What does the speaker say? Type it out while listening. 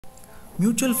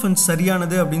Mutual funds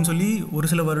சரியானது அப்படின்னு சொல்லி ஒரு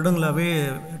சில வருடங்களாகவே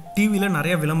டிவியில்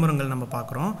நிறைய விளம்பரங்கள் நம்ம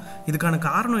பார்க்குறோம். இதுக்கான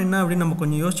காரணம் என்ன அப்படின்னு நம்ம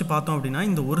கொஞ்சம் யோசிச்சு பார்த்தோம் அப்படின்னா,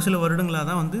 இந்த ஒரு சில வருடங்களாக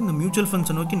தான் வந்து இந்த மியூச்சுவல்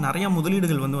ஃபண்ட்ஸை நோக்கி நிறையா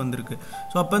முதலீடுகள் வந்திருக்கு.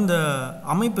 ஸோ அப்போ இந்த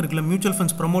அமைப்பு இருக்குல்ல, மியூச்சுவல்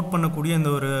ஃபண்ட்ஸ் ப்ரமோட் பண்ணக்கூடிய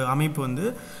இந்த ஒரு அமைப்பு வந்து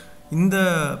இந்த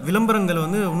விளம்பரங்கள்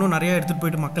வந்து இன்னும் நிறையா எடுத்துகிட்டு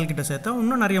போயிட்டு மக்கள்கிட்ட சேர்த்தா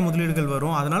இன்னும் நிறைய முதலீடுகள்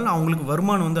வரும். அதனால் அவங்களுக்கு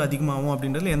வருமானம் வந்து அதிகமாகும்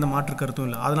அப்படின்றதுல எந்த மாற்று கருத்தும்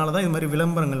இல்லை. அதனால தான் இது மாதிரி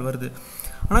விளம்பரங்கள் வருது.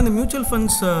 ஆனால் இந்த மியூச்சுவல்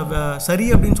ஃபண்ட்ஸ் சரி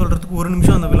அப்படின்னு சொல்கிறதுக்கு ஒரு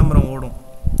நிமிஷம் அந்த விளம்பரம் ஓடும்.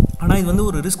 ஆனால் இது வந்து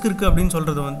ஒரு ரிஸ்க் இருக்குது அப்படின்னு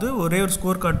சொல்கிறது வந்து ஒரே ஒரு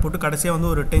ஸ்கோர் கார்டு போட்டு கடைசியாக வந்து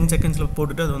ஒரு 10 செகண்ட்ஸில்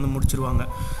போட்டுட்டு அதை வந்து முடிச்சிருவாங்க.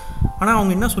 ஆனால்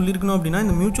அவங்க என்ன சொல்லியிருக்கணும் அப்படின்னா,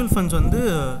 இந்த மியூச்சுவல் ஃபண்ட்ஸ் வந்து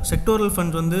செக்டோரல்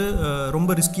ஃபண்ட்ஸ் வந்து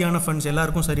ரொம்ப ரிஸ்கியான ஃபண்ட்ஸ்,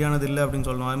 எல்லாருக்கும் சரியானது இல்லை அப்படின்னு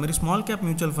சொல்லணும். அதுமாதிரி ஸ்மால் கேப்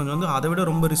மியூச்சுவல் ஃபண்ட்ஸ் வந்து அதை விட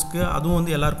ரொம்ப ரிஸ்க்கு, அதுவும்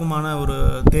வந்து எல்லாருக்குமான ஒரு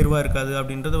தேர்வாக இருக்காது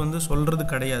அப்படின்றது வந்து சொல்கிறது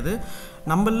கிடையாது.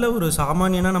 நம்மளில் ஒரு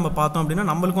சாமானியனாக நம்ம பார்த்தோம் அப்படின்னா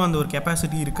நம்மளுக்கும் அந்த ஒரு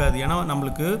கெப்பாசிட்டி இருக்காது. ஏன்னா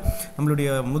நம்மளுடைய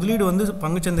முதலீடு வந்து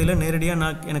பங்குச்சந்தையில்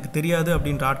நேரடியாக எனக்கு தெரியாது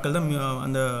அப்படின்ற ஆட்கள் தான்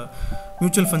அந்த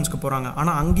மியூச்சுவல் ஃபண்ட்ஸ்க்கு போகிறாங்க.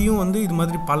 ஆனால் அங்கேயும் வந்து இது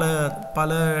மாதிரி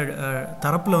பல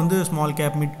தரப்பில் வந்து ஸ்மால்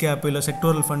கேப், மிட் கேப், இல்லை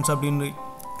செக்டோரல் ஃபண்ட்ஸ் அப்படின்னு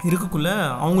இருக்கக்குள்ளே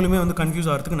அவங்களுமே வந்து கன்ஃபியூஸ்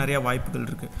ஆகிறதுக்கு நிறையா வாய்ப்புகள்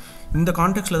இருக்குது. இந்த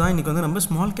கான்டெக்ஸ்ட்டில் தான் இன்றைக்கி வந்து நம்ம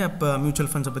ஸ்மால் கேப்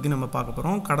மியூச்சுவல் ஃபண்ட்ஸை பற்றி நம்ம பார்க்க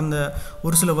போகிறோம். கடந்த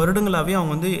ஒரு சில வருடங்களாகவே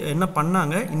அவங்க வந்து என்ன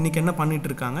பண்ணாங்க, இன்றைக்கி என்ன பண்ணிகிட்டு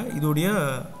இருக்காங்க, இதோடைய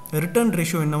ரிட்டர்ன்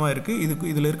ரேஷியோ என்னவாக இருக்குது,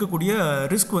 இதில் இருக்கக்கூடிய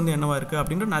ரிஸ்க் வந்து என்னவாக இருக்குது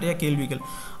அப்படின்ற நிறையா கேள்விகள்.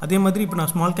 அதே மாதிரி இப்போ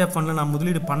நான் ஸ்மால் கேப் ஃபண்டில் நான்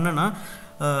முதலீடு பண்ணேன்னா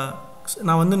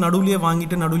நான் வந்து நடுவுலையே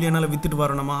வாங்கிட்டு நடுவுலையே என்னால் விற்றுட்டு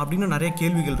வரணுமா அப்படின்னு நிறைய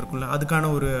கேள்விகள் இருக்கும்ல.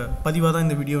 அதுக்கான ஒரு பதிவாக தான்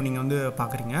இந்த வீடியோ நீங்கள் வந்து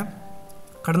பார்க்குறீங்க.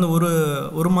 கடந்த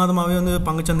ஒரு மாதமாகவே வந்து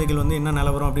பங்குச்சந்தைகள் வந்து என்ன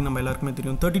நிலவரம் அப்படின்னு நம்ம எல்லாருக்குமே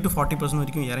தெரியும். 30 to 40%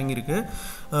 வரைக்கும் இறங்கியிருக்கு.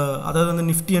 அதாவது வந்து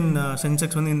நிஃப்டி அண்ட்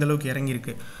சென்செக்ஸ் வந்து இந்தளவுக்கு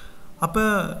இறங்கியிருக்கு. அப்போ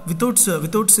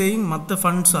வித்தவுட் சேயிங் மற்ற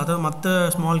ஃபண்ட்ஸ், அதாவது மற்ற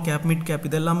ஸ்மால் கேப், மிட் கேப்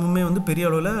இதெல்லாமுமே வந்து பெரிய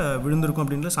அளவில் விழுந்திருக்கும்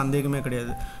அப்படின்ற சந்தேகமே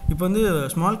கிடையாது. இப்போ வந்து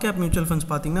ஸ்மால் கேப் மியூச்சுவல் ஃபண்ட்ஸ்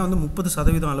பார்த்திங்கன்னா வந்து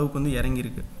 30% அளவுக்கு வந்து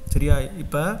இறங்கியிருக்கு. சரியா?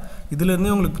 இப்போ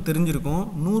இதிலேருந்தே உங்களுக்கு தெரிஞ்சிருக்கும்,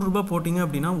 100 ரூபா போட்டிங்க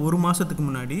அப்படின்னா ஒரு மாதத்துக்கு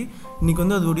முன்னாடி இன்றைக்கி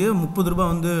வந்து அதோடைய 30 ரூபா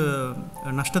வந்து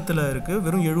நஷ்டத்தில் இருக்குது.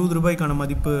 வெறும் 70 ரூபாய்க்கான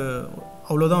மதிப்பு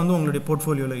அவ்வளோதான் வந்து உங்களுடைய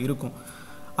போர்ட்ஃபோலியோவில் இருக்கும்.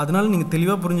 அதனால் நீங்கள்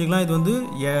தெளிவாக புரிஞ்சுக்கலாம், இது வந்து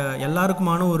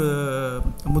எல்லாருக்குமான ஒரு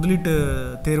முதலீட்டு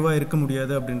தேர்வாக இருக்க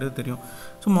முடியாது அப்படின்றது தெரியும்.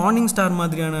 ஸோ மார்னிங் ஸ்டார்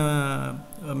மாதிரியான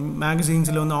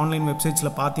மேகசின்ஸில் வந்து ஆன்லைன்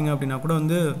வெப்சைட்ஸில் பார்த்தீங்க அப்படின்னா கூட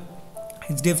வந்து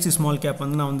HDFC ஸ்மால் கேப்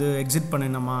வந்து நான் வந்து எக்ஸிட்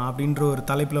பண்ணினேம்மா அப்படின்ற ஒரு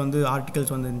தலைப்பில் வந்து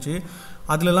ஆர்டிகல்ஸ் வந்துருந்துச்சு.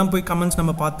 அதிலெல்லாம் போய் கமெண்ட்ஸ்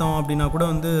நம்ம பார்த்தோம் அப்படின்னா கூட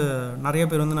வந்து நிறைய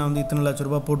பேர் வந்து நான் வந்து இத்தனை லட்ச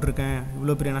ரூபா போட்டிருக்கேன்,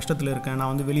 இவ்வளோ பெரிய நஷ்டத்தில் இருக்கேன்,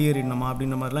 நான் வந்து வெளியேறிடணுமா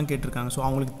அப்படின்ற மாதிரிலாம் கேட்டிருக்காங்க. ஸோ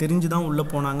அவங்களுக்கு தெரிஞ்சு தான் உள்ளே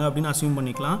போனாங்க அப்படின்னு அசியூம்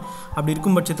பண்ணிக்கலாம். அப்படி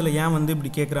இருக்கும் பட்சத்தில் ஏன் வந்து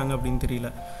இப்படி கேட்குறாங்க அப்படின்னு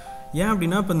தெரியல. ஏன்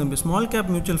அப்படின்னா, இப்போ இந்த ஸ்மால்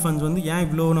கேப் மியூச்சுவல் ஃபண்ட்ஸ் வந்து ஏன்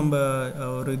இவ்வளோ நம்ம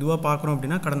ஒரு இதுவாக பார்க்குறோம்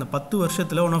அப்படின்னா, கடந்த 10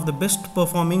 வருஷத்தில் one of the best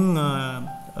performing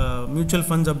mutual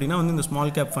funds அப்படின்னா வந்து இந்த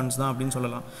ஸ்மால் கேப் ஃபண்ட்ஸ் தான் அப்படின்னு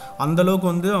சொல்லலாம். அந்தளவுக்கு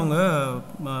வந்து அவங்க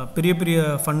பெரிய பெரிய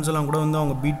ஃபண்ட்ஸ் எல்லாம் கூட வந்து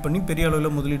அவங்க பீட் பண்ணி பெரிய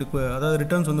அளவில் முதலீடு, அதாவது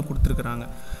ரிட்டர்ன்ஸ் வந்து கொடுத்துருக்குறாங்க.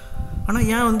 ஆனால்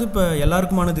ஏன் வந்து இப்போ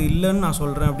எல்லாருக்குமானது இல்லைன்னு நான்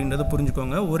சொல்கிறேன் அப்படின்றத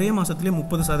புரிஞ்சுக்கோங்க. ஒரே மாதத்துலேயே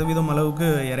 30% அளவுக்கு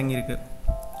இறங்கியிருக்கு.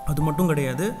 அது மட்டும்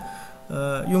கிடையாது,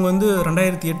 இவங்க வந்து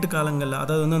 2008 காலங்களில்,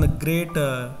 அதாவது வந்து அந்த கிரேட்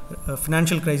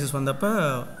ஃபினான்ஷியல் க்ரைசிஸ் வந்தப்போ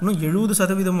இன்னும்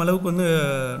 70% அளவுக்கு வந்து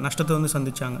நஷ்டத்தை வந்து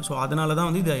சந்திச்சாங்க. ஸோ அதனால தான்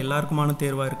வந்து இது எல்லாருக்குமான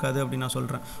தேர்வாக இருக்காது அப்படின்னு நான்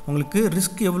சொல்கிறேன். உங்களுக்கு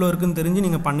ரிஸ்க் எவ்வளோ இருக்குதுன்னு தெரிஞ்சு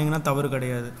நீங்கள் பண்ணிங்கன்னா தவறு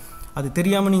கிடையாது. அது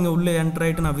தெரியாமல் நீங்கள் உள்ளே என்டர்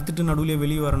ஆகிட்டு நான் விற்றுட்டு நடுவிலே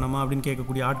வெளியே வரணுமா அப்படின்னு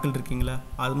கேட்கக்கூடிய ஆட்கள் இருக்கீங்களா,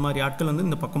 அது மாதிரி ஆட்கள் வந்து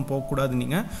இந்த பக்கம் போகக்கூடாது.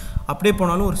 நீங்கள் அப்படியே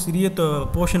போனாலும் ஒரு சிறிய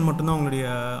போர்ஷன் மட்டும்தான் உங்களுடைய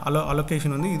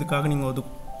அலோகேஷன் வந்து இதுக்காக நீங்கள்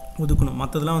ஒதுக்கணும்.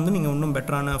 மற்றதெல்லாம் வந்து நீங்கள் இன்னும்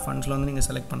பெட்டரான ஃபண்ட்ஸில் வந்து நீங்கள்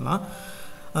செலக்ட் பண்ணலாம்.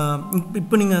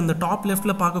 இப்போ நீங்கள் அந்த டாப்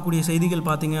லெஃப்ட்டில் பார்க்கக்கூடிய செய்திகள்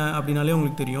பார்த்தீங்க அப்படின்னாலே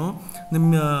உங்களுக்கு தெரியும்,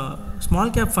 இந்த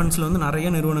ஸ்மால் கேப் ஃபண்ட்ஸில் வந்து நிறைய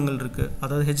நிறுவனங்கள் இருக்குது.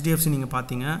 அதாவது HDFC நீங்கள்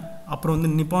பார்த்தீங்க, அப்புறம் வந்து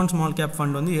நிப்பான் ஸ்மால் கேப்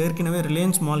ஃபண்ட் வந்து ஏற்கனவே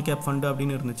ரிலையன்ஸ் ஸ்மால் கேப் ஃபண்டு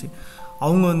அப்படின்னு இருந்துச்சு.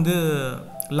 அவங்க வந்து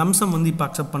லம்சம் வந்து இப்போ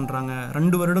அக்செப்ட் பண்ணுறாங்க.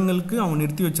 2 வருடங்களுக்கு அவங்க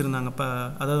நிறுத்தி வச்சுருந்தாங்க. இப்போ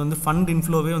அதாவது வந்து ஃபண்ட்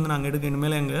இன்ஃப்ளோவே வந்து நாங்கள்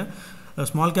இனிமேல் எங்கள்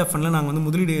ஸ்மால் கேப் ஃபண்டில் நாங்கள் வந்து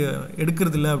முதலீடு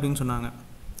எடுக்கிறதில்ல அப்படின்னு சொன்னாங்க.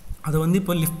 அதை வந்து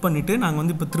இப்போ லிஃப்ட் பண்ணிவிட்டு நாங்கள்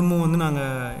வந்து இப்போ திரும்பவும் வந்து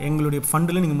நாங்கள் எங்களுடைய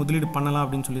ஃபண்டில் நீங்கள் முதலீடு பண்ணலாம்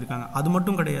அப்படின்னு சொல்லியிருக்காங்க. அது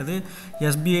மட்டும் கிடையாது,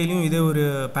 SBIலையும் இதே ஒரு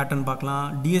பேட்டர்ன் பார்க்கலாம்.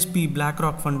 DSP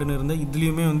blackrock ஃபண்டுன்னு இருந்தால்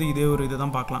இதுலேயுமே வந்து இதே ஒரு இதை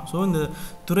தான் பார்க்கலாம். ஸோ இந்த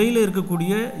துறையில்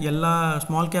இருக்கக்கூடிய எல்லா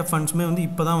ஸ்மால் கேப் ஃபண்ட்ஸுமே வந்து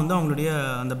இப்போ தான் வந்து அவங்களுடைய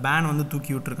அந்த பேன் வந்து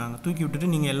தூக்கி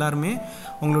விட்டுட்டு நீங்கள் எல்லாருமே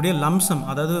உங்களுடைய லம்சம்,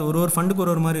 அதாவது ஒரு ஃபண்டுக்கு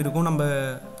ஒரு மாதிரி இருக்கும். நம்ம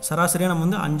சராசரியாக நம்ம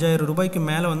வந்து 5000 ரூபாய்க்கு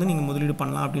மேலே வந்து நீங்கள் முதலீடு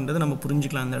பண்ணலாம் அப்படின்றத நம்ம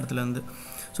புரிஞ்சுக்கலாம் இந்த இடத்துலேருந்து.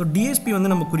 ஸோ DSP வந்து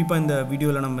நம்ம குறிப்பாக இந்த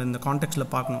வீடியோவில் நம்ம இந்த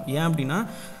கான்டெக்ஸ்ட்டில் பார்க்கணும். ஏன் அப்படின்னா,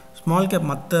 ஸ்மால் கேப்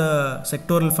மற்ற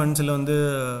செக்டோரல் ஃபண்ட்ஸில் வந்து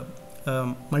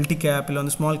மல்டி கேப் இல்லை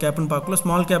வந்து ஸ்மால் கேப்னு பார்க்கல,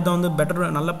 ஸ்மால் கேப் தான்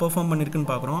வந்து நல்லா பெர்ஃபார்ம்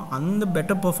பண்ணியிருக்குன்னு பார்க்குறோம். அந்த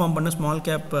பெட்டர் பெர்ஃபார்ம் பண்ண ஸ்மால்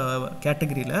கேப்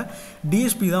கேட்டகரியில்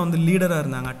DSP தான் வந்து லீடராக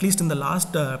இருந்தாங்க. அட்லீஸ்ட் இந்த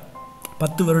லாஸ்ட்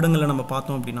 10 வருடங்களில் நம்ம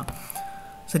பார்த்தோம் அப்படின்னா.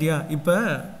 சரியா? இப்போ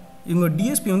இவங்க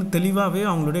DSP வந்து தெளிவாகவே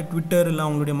அவங்களுடைய ட்விட்டர் இல்லை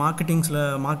அவங்களுடைய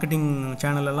மார்க்கெட்டிங்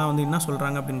சேனலெல்லாம் வந்து என்ன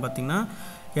சொல்கிறாங்க அப்படின்னு பார்த்தீங்கன்னா,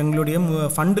 எங்களுடைய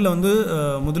ஃபண்டில் வந்து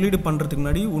முதலீடு பண்ணுறதுக்கு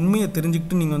முன்னாடி உண்மையை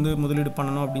தெரிஞ்சுக்கிட்டு நீங்கள் வந்து முதலீடு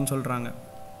பண்ணணும் அப்படின்னு சொல்கிறாங்க.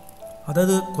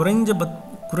 அதாவது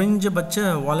குறைஞ்சபட்ச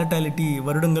வாலட்டாலிட்டி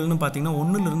வருடங்கள்னு பார்த்தீங்கன்னா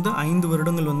 1 to 5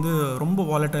 வருடங்கள் வந்து ரொம்ப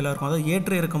வாலட்டைலாக இருக்கும். அதாவது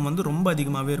ஏற்ற இறக்கம் வந்து ரொம்ப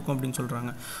அதிகமாகவே இருக்கும் அப்படின்னு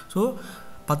சொல்கிறாங்க. ஸோ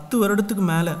 10 வருடத்துக்கு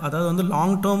மேலே, அதாவது வந்து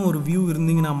லாங் டேர்ம் ஒரு வியூ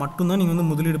இருந்தீங்கன்னா மட்டும்தான் நீங்கள் வந்து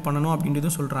முதலீடு பண்ணணும்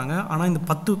அப்படின்றதும் சொல்கிறாங்க. ஆனால் இந்த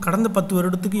கடந்த 10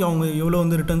 வருடத்துக்கு அவங்க எவ்வளோ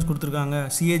வந்து ரிட்டர்ன்ஸ் கொடுத்துருக்காங்க,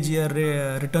 சிஏஜிஆர்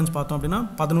ரிட்டர்ன்ஸ் பார்த்தோம் அப்படின்னா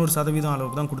 11%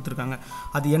 அளவுக்கு தான் கொடுத்துருக்காங்க.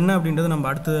 அது என்ன அப்படின்றத நம்ம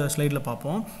அடுத்த ஸ்லைடில்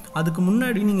பார்ப்போம். அதுக்கு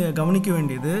முன்னாடி நீங்கள் கவனிக்க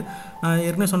வேண்டியது, நான்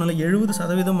ஏற்கனவே சொன்னால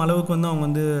 70% அளவுக்கு வந்து அவங்க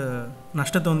வந்து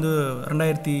நஷ்டத்தை வந்து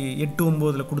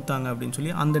 2008-09 கொடுத்தாங்க அப்படின்னு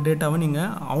சொல்லி அந்த டேட்டாவை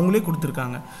நீங்கள் அவங்களே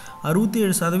கொடுத்துருக்காங்க.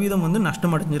 67% வந்து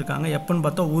நஷ்டம் அடைஞ்சிருக்காங்க. எப்போன்னு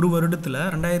பார்த்தா ஒரு வருடத்தில்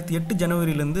 2008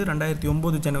 ஜனவரியிலேருந்து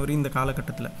 2009 ஜனவரி இந்த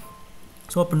காலகட்டத்தில்.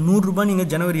 ஸோ அப்போ 100 ரூபாய் நீங்கள்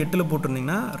ஜனவரி 8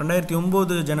 போட்டிருந்தீங்கன்னா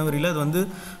 2009 ஜனவரியில் அது வந்து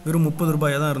வெறும் 30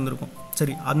 ரூபாயாக தான் இருந்திருக்கும்.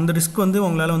 சரி, அந்த ரிஸ்க் வந்து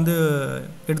உங்களால் வந்து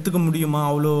எடுத்துக்க முடியுமா?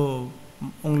 அவ்வளோ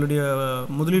உங்களுடைய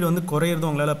முதலீடு வந்து குறையிறது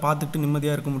உங்களால் பார்த்துட்டு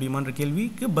நிம்மதியாக இருக்க முடியுமான்ற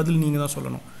கேள்விக்கு பதில் நீங்கள் தான்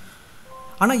சொல்லணும்.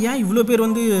 ஆனால் ஏன் இவ்வளோ பேர்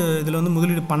வந்து இதில் வந்து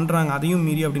முதலீடு பண்ணுறாங்க அதையும்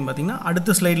மீறி அப்படின்னு பார்த்தீங்கன்னா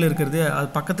அடுத்த ஸ்லைடில் இருக்கிறதே, அது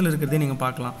பக்கத்தில் இருக்கிறதே நீங்கள்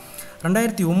பார்க்கலாம்.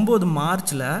 2009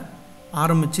 மார்ச்சில்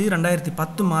ஆரம்பித்து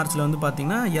 2010 மார்ச்சில் வந்து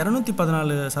பார்த்திங்கன்னா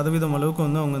 214% அளவுக்கு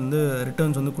வந்து அவங்க வந்து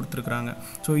ரிட்டர்ன்ஸ் வந்து கொடுத்துருக்குறாங்க.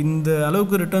 ஸோ இந்த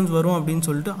அளவுக்கு ரிட்டர்ன்ஸ் வரும் அப்படின்னு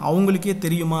சொல்லிட்டு அவங்களுக்கே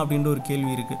தெரியுமா அப்படின்ற ஒரு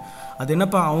கேள்வி இருக்குது. அது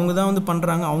என்னப்பா அவங்க தான் வந்து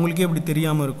பண்ணுறாங்க, அவங்களுக்கே அப்படி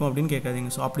தெரியாமல் இருக்கும் அப்படின்னு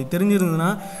கேட்காதீங்க. ஸோ அப்படி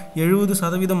தெரிஞ்சிருந்ததுன்னா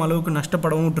 70% அளவுக்கு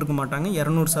நஷ்டப்படவும் விட்டுருக்க மாட்டாங்க,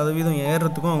 200%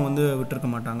 ஏறுறதுக்கும் அவங்க வந்து விட்டுருக்க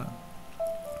மாட்டாங்க.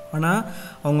 ஆனால்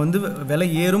அவங்க வந்து விலை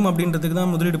ஏறும் அப்படின்றதுக்கு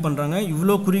தான் முதலீடு பண்ணுறாங்க.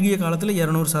 இவ்வளோ குறுகிய காலத்தில்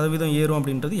 200% ஏறும்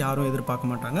அப்படின்றது யாரும்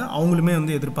எதிர்பார்க்க மாட்டாங்க, அவங்களுமே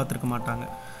வந்து எதிர்பார்த்துருக்க மாட்டாங்க.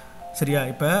 சரியா?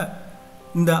 இப்போ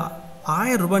இந்த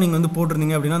 1000 ரூபாய் நீங்கள் வந்து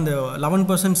போட்டிருந்தீங்க அப்படின்னா அந்த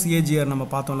 11% சிஏஜிஆர் நம்ம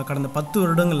பார்த்தோம்ல, கடந்த 10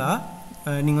 வருடங்களாக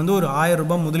நீங்கள் வந்து ஒரு 1000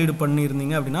 ரூபாய் முதலீடு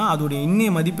பண்ணியிருந்தீங்க அப்படின்னா அதோடைய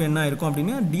இன்னைய மதிப்பு என்ன இருக்கும்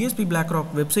அப்படின்னு டிஎஸ்பி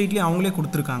பிளாக்ராக் வெப்சைட்லேயே அவங்களே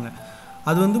கொடுத்துருக்காங்க.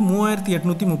 அது வந்து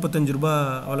 3835 ரூபாய்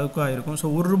அளவுக்கு ஆயிருக்கும். ஸோ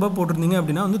 1 ரூபாய் போட்டிருந்தீங்க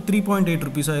அப்படின்னா வந்து 3.8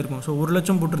 ருபீஸாக இருக்கும். ஸோ 1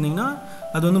 லட்சம் போட்டிருந்தீங்கன்னா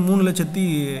அது வந்து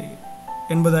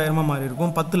 3,80,000 மாறி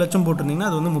இருக்கும். 10 லட்சம் போட்டிருந்தீங்கன்னா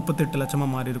அது வந்து 38 லட்சமாக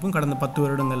மாறி இருக்கும் கடந்த 10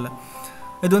 வருடங்களில்.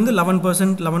 இது வந்து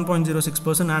 11%,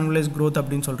 11.06% ஆனுவலைஸ் க்ரோத்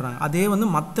அப்படின்னு சொல்கிறாங்க. அதே வந்து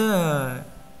மற்ற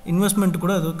இன்வெஸ்ட்மெண்ட்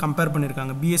கூட அது கம்பேர்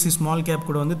பண்ணியிருக்காங்க. பிஎஸ்சி ஸ்மால் கேப்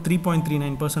கூட வந்து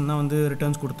 3.39% தான் வந்து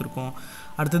ரிட்டர்ன்ஸ் கொடுத்துருக்கோம்.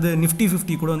 அடுத்தது நிஃப்டி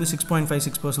 50 கூட வந்து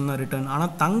 6.56% தான் ரிட்டர்ன்.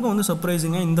 ஆனால் தங்கம் வந்து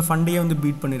சர்ப்ரைசிங்காக இந்த ஃபண்டையே வந்து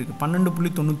பீட் பண்ணியிருக்கு.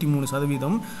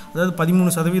 12.93%, அதாவது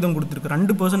 13% கொடுத்துருக்கு.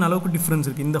 2% அளவுக்கு டிஃப்ரென்ஸ்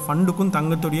இருக்குது இந்த ஃபண்டுக்கும்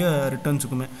தங்கத்துடைய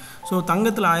ரிட்டர்ன்ஸுக்குமே. ஸோ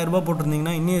தங்கத்தில் 1000 ரூபாய்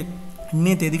போட்டிருந்தீங்கன்னா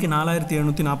இன்னைய தேதிக்கு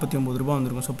 4749 ரூபா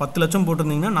வந்திருக்கும். ஸோ 10 லட்சம்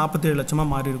போட்டிருந்தீங்கன்னா 47 லட்சமாக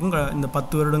மாறி இருக்கும் இந்த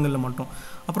 10 வருடங்களில் மட்டும்.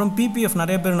 அப்புறம் பிபிஎஃப்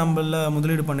நிறைய பேர் நம்மள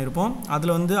முதலீடு பண்ணியிருப்போம்.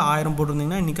 அதில் வந்து 1000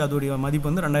 போட்டிருந்தீங்கன்னா இன்றைக்கி அதோடைய மதிப்பு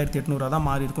வந்து 2800 தான்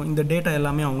மாறி இருக்கும். இந்த டேட்டா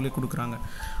எல்லாமே அவங்களே கொடுக்குறாங்க.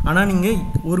 ஆனால் நீங்கள்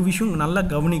ஒரு விஷயம் நல்லா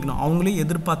கவனிக்கணும், அவங்களே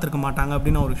எதிர்பார்த்துருக்க மாட்டாங்க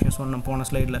அப்படின்னு ஒரு விஷயம் சொன்னேன் போன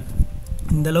ஸ்லைடில்.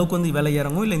 இந்த அளவுக்கு வந்து விலை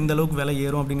இறங்கும் இல்லை இந்த அளவுக்கு விலை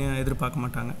ஏறும் அப்படின்னு எதிர்பார்க்க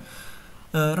மாட்டாங்க.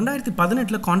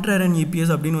 2018 கான்ட்ராரியன் இபிஎஸ்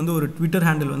அப்படின்னு வந்து ஒரு ட்விட்டர்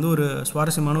ஹேண்டில் வந்து ஒரு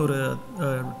சுவாரஸ்யமான ஒரு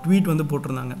ட்வீட் வந்து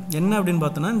போட்டிருந்தாங்க. என்ன அப்படின்னு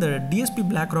பார்த்தோன்னா, இந்த டிஎஸ்பி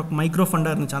பிளாக்ராக் மைக்ரோ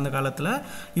ஃபண்டாக இருந்துச்சு அந்த காலத்தில்.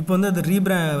 இப்போ வந்து அது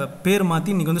பேர்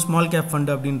மாற்றி இன்றைக்கி வந்து ஸ்மால் கேப்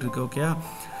ஃபண்டு அப்படின்னு இருக்குது. ஓகே,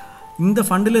 இந்த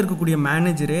ஃபண்டில் இருக்கக்கூடிய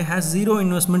மேனேஜரே has zero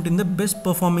investment in the best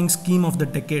performing scheme of the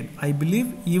decade. I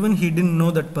believe even he didn't know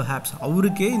that perhaps.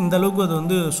 அவருக்கே இந்த அளவுக்கு அது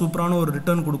வந்து சூப்பரான ஒரு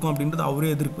ரிட்டர்ன் கொடுக்கும் அப்படின்றது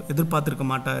அவரே எதிர்பார்த்துருக்க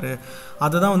மாட்டார்.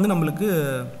 அதை தான் வந்து நம்மளுக்கு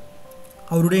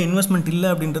அவருடைய இன்வெஸ்ட்மெண்ட் இல்லை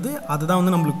அப்படின்றது அதை தான்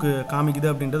வந்து நம்மளுக்கு காமிக்குது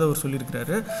அப்படின்றத அவர்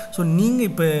சொல்லியிருக்கிறாரு. ஸோ நீங்கள்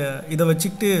இப்போ இதை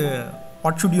வச்சுக்கிட்டு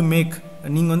வாட் ஷுட் யூ மேக்,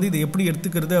 நீங்கள் வந்து இதை எப்படி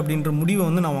எடுத்துக்கிறது அப்படின்ற முடிவை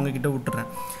வந்து நான் உங்ககிட்ட விட்டுறேன்.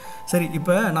 சரி,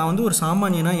 இப்போ நான் வந்து ஒரு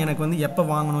சாமானியனா எனக்கு வந்து எப்போ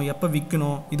வாங்கணும் எப்போ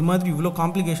விற்கணும் இது மாதிரி இவ்வளோ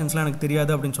காம்ப்ளிகேஷன்ஸ்லாம் எனக்கு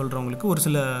தெரியாது அப்படின்னு சொல்கிறவங்களுக்கு ஒரு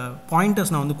சில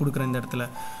பாயிண்டர்ஸ் நான் வந்து கொடுக்குறேன் இந்த இடத்துல.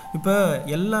 இப்போ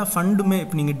எல்லா ஃபண்டுமே,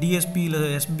 இப்போ நீங்கள் டிஎஸ்பி இல்லை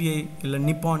எஸ்பிஐ இல்லை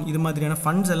நிப்பான் இது மாதிரியான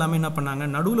ஃபண்ட்ஸ் எல்லாமே என்ன பண்ணாங்க,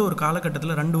 நடுவில் ஒரு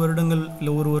காலகட்டத்தில் 2 வருடங்கள்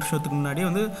இல்லை 1 வருஷத்துக்கு முன்னாடியே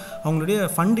வந்து அவங்களுடைய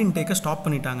ஃபண்ட் இன்டேக்கை ஸ்டாப்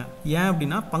பண்ணிட்டாங்க. ஏன்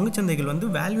அப்படின்னா பங்குச்சந்தைகள் வந்து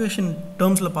வேல்யூவேஷன்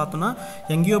டேர்ம்ஸில் பார்த்தோன்னா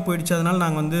எங்கேயோ போயிடுச்சு, அதனால்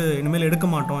நாங்கள் வந்து இனிமேல் எடுக்க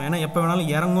மாட்டோம், ஏன்னா எப்போ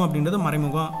வேணாலும் இறங்கும் அப்படின்றத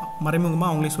மறைமுகமாக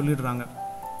அவங்களே சொல்லிடுறாங்க.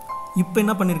 இப்போ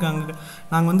என்ன பண்ணியிருக்காங்க,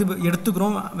 நாங்கள் வந்து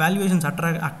எடுத்துக்கிறோம், வேல்யூவேஷன்ஸ்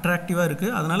அட்ராக்டிவாக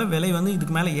இருக்குது, அதனால் விலை வந்து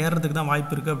இதுக்கு மேலே ஏறுறதுக்கு தான்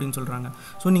வாய்ப்பு இருக்குது அப்படின்னு சொல்கிறாங்க.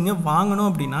 ஸோ நீங்கள் வாங்கணும்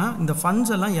அப்படின்னா இந்த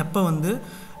ஃபண்ட்ஸ் எல்லாம் எப்போ வந்து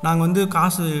நாங்கள் வந்து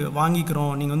காசு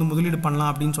வாங்கிக்கிறோம் நீங்கள் வந்து முதலீடு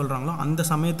பண்ணலாம் அப்படின்னு சொல்கிறாங்களோ அந்த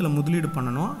சமயத்தில் முதலீடு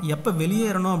பண்ணணும். எப்போ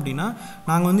வெளியேறணும் அப்படின்னா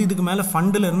நாங்கள் வந்து இதுக்கு மேலே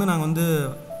ஃபண்டிலேருந்து நாங்கள் வந்து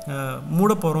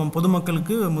மூட போகிறோம்,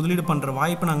 பொதுமக்களுக்கு முதலீடு பண்ணுற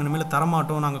வாய்ப்பை நாங்கள் இனிமேல்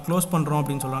தரமாட்டோம், நாங்கள் க்ளோஸ் பண்ணுறோம்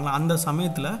அப்படின்னு சொல்கிறாங்களா அந்த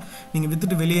சமயத்தில் நீங்கள்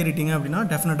விற்றுட்டு வெளியேறிட்டீங்க அப்படின்னா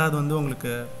டெஃபினட்டாக அது வந்து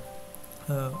உங்களுக்கு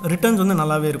ரிட்டர்ன்ஸ் வந்து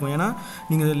நல்லாவே இருக்கும். ஏன்னா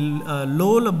நீங்கள்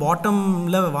லோவில்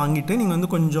பாட்டமில் வாங்கிட்டு நீங்கள் வந்து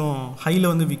கொஞ்சம் ஹையில்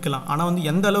வந்து விற்கலாம். ஆனால் வந்து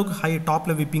எந்த அளவுக்கு ஹை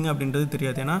டாப்பில் விற்பீங்க அப்படின்றது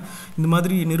தெரியாது. ஏன்னா இந்த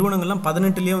மாதிரி நிறுவனங்கள்லாம்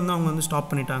 18லேயே வந்து அவங்க வந்து ஸ்டாப்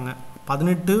பண்ணிட்டாங்க.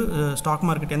 18 ஸ்டாக்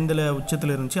மார்க்கெட் எந்த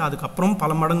உச்சத்தில் இருந்துச்சு, அதுக்கப்புறம்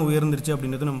பல மடங்கு உயர்ந்துருச்சு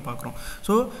அப்படின்றது நம்ம பார்க்குறோம்.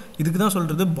 ஸோ இதுக்கு தான்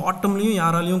சொல்கிறது, பாட்டம்லேயும்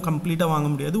யாராலையும் கம்ப்ளீட்டாக வாங்க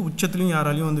முடியாது, உச்சத்துலையும்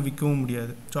யாராலையும் வந்து விற்கவும்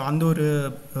முடியாது. ஸோ அந்த ஒரு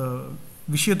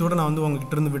விஷயத்தோடு நான் வந்து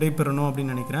உங்ககிட்ட இருந்து விடை பெறணும்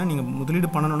அப்படின்னு நினைக்கிறேன். நீங்கள் முதலீடு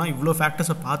பண்ணணும்னா இவ்வளோ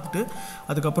ஃபேக்டர்ஸை பார்த்துட்டு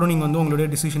அதுக்கப்புறம் நீங்கள் வந்து உங்களுடைய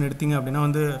டிசிஷன் எடுத்தீங்க அப்படின்னா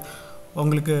வந்து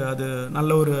உங்களுக்கு அது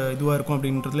நல்ல ஒரு இதுவாக இருக்கும்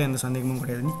அப்படின்றதுல எந்த சந்தேகமும்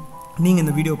கிடையாது. நீங்கள்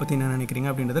இந்த வீடியோ பற்றி என்ன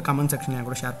நினைக்கிறீங்க அப்படின்றத கமெண்ட் செக்ஷனில் என்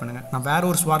கூட ஷேர் பண்ணுங்கள். நான் வேறு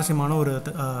ஒரு சுவாரஸ்யமான ஒரு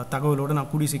தகவலோடு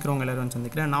நான் கூடி சீக்கிரம் உங்கள் எல்லாரும்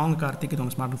சந்திக்கிறேன். நான் உங்கள் கார்த்திக், இது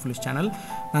உங்கள் ஸ்மார்ட் அண்ட் ஃபுல்லிஷ் சேனல்.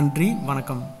 நன்றி,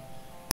 வணக்கம்.